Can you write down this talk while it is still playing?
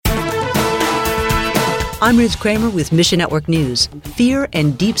I'm Ruth Kramer with Mission Network News. Fear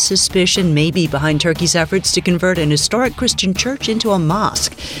and deep suspicion may be behind Turkey's efforts to convert an historic Christian church into a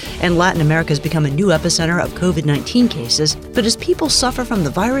mosque. And Latin America has become a new epicenter of COVID-19 cases. But as people suffer from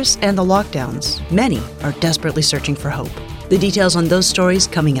the virus and the lockdowns, many are desperately searching for hope. The details on those stories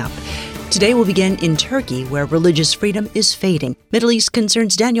coming up. Today we'll begin in Turkey, where religious freedom is fading. Middle East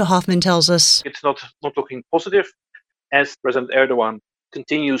Concerns' Daniel Hoffman tells us it's not looking positive as President Erdogan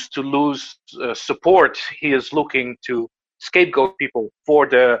continues to lose support. He is looking to scapegoat people for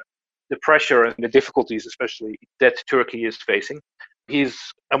the pressure and the difficulties, especially that Turkey is facing. He's,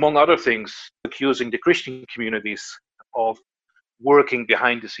 among other things, accusing the Christian communities of working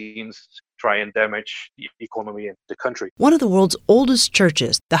behind the scenes to try and damage the economy and the country. One of the world's oldest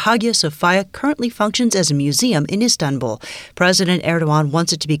churches, the Hagia Sophia, currently functions as a museum in Istanbul. President Erdogan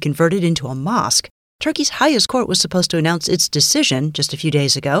wants it to be converted into a mosque. Turkey's highest court was supposed to announce its decision just a few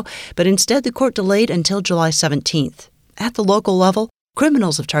days ago, but instead the court delayed until July 17th. At the local level,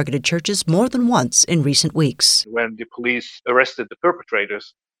 criminals have targeted churches more than once in recent weeks. When the police arrested the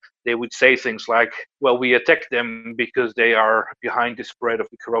perpetrators, they would say things like, well, we attacked them because they are behind the spread of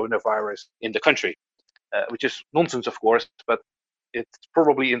the coronavirus in the country, which is nonsense, of course, but it's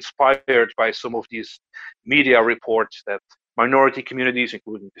probably inspired by some of these media reports that minority communities,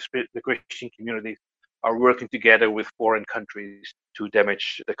 including the Christian community, are working together with foreign countries to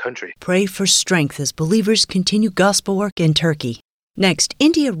damage the country. Pray for strength as believers continue gospel work in Turkey. Next,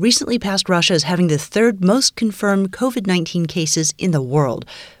 India recently passed Russia as having the third most confirmed COVID-19 cases in the world.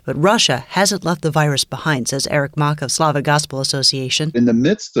 But Russia hasn't left the virus behind, says Eric Mock of Slavic Gospel Association. In the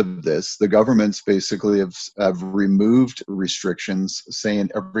midst of this, the governments basically have removed restrictions, saying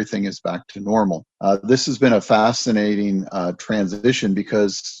everything is back to normal. This has been a fascinating transition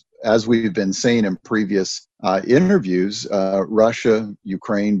because, as we've been saying in previous interviews, Russia,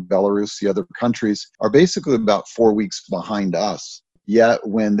 Ukraine, Belarus, the other countries are basically about 4 weeks behind us. Yet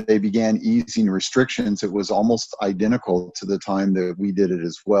when they began easing restrictions, it was almost identical to the time that we did it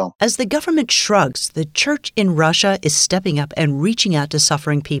as well. As the government shrugs, the church in Russia is stepping up and reaching out to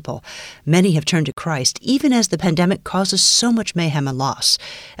suffering people. Many have turned to Christ, even as the pandemic causes so much mayhem and loss.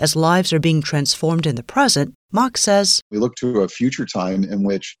 As lives are being transformed in the present, Mock says, we look to a future time in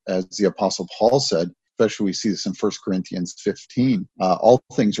which, as the Apostle Paul said, especially we see this in 1 Corinthians 15, all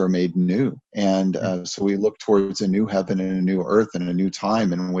things are made new. And so we look towards a new heaven and a new earth and a new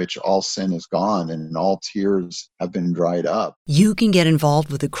time in which all sin is gone and all tears have been dried up. You can get involved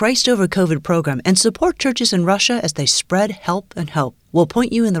with the Christ Over COVID program and support churches in Russia as they spread help and hope. We'll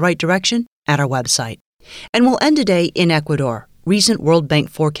point you in the right direction at our website. And we'll end today in Ecuador. Recent World Bank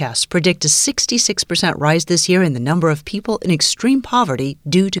forecasts predict a 66% rise this year in the number of people in extreme poverty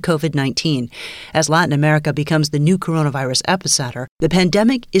due to COVID-19. As Latin America becomes the new coronavirus epicenter, the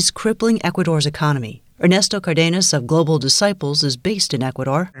pandemic is crippling Ecuador's economy. Ernesto Cardenas of Global Disciples is based in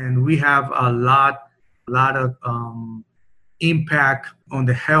Ecuador. And we have a lot of impact on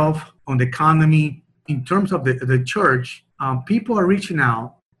the health, on the economy. In terms of the church, people are reaching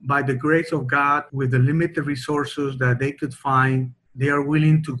out. By the grace of God, with the limited resources that they could find, they are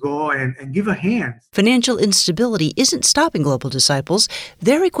willing to go and give a hand. Financial instability isn't stopping Global Disciples.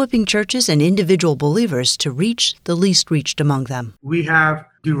 They're equipping churches and individual believers to reach the least reached among them. We have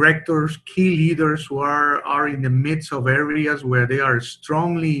directors, key leaders who are in the midst of areas where they are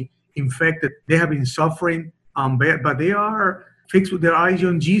strongly infected. They have been suffering, but they are fixed with their eyes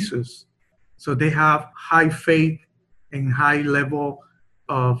on Jesus. So they have high faith and high level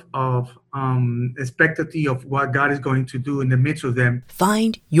of expectancy of what God is going to do in the midst of them.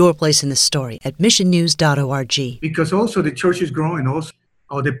 Find your place in the story at missionnews.org. Because also the church is growing. Also,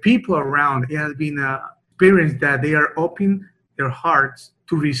 the people around, it has been experienced that they are opening their hearts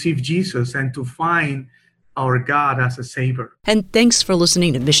to receive Jesus and to find our God as a Savior. And thanks for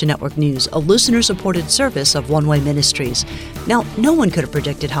listening to Mission Network News, a listener-supported service of One Way Ministries. Now, no one could have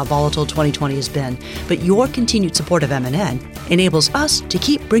predicted how volatile 2020 has been, but your continued support of MNN enables us to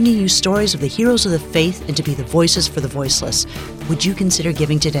keep bringing you stories of the heroes of the faith and to be the voices for the voiceless. Would you consider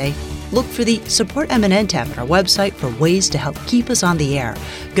giving today? Look for the Support MNN tab at our website for ways to help keep us on the air.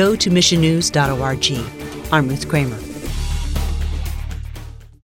 Go to missionnews.org. I'm Ruth Kramer.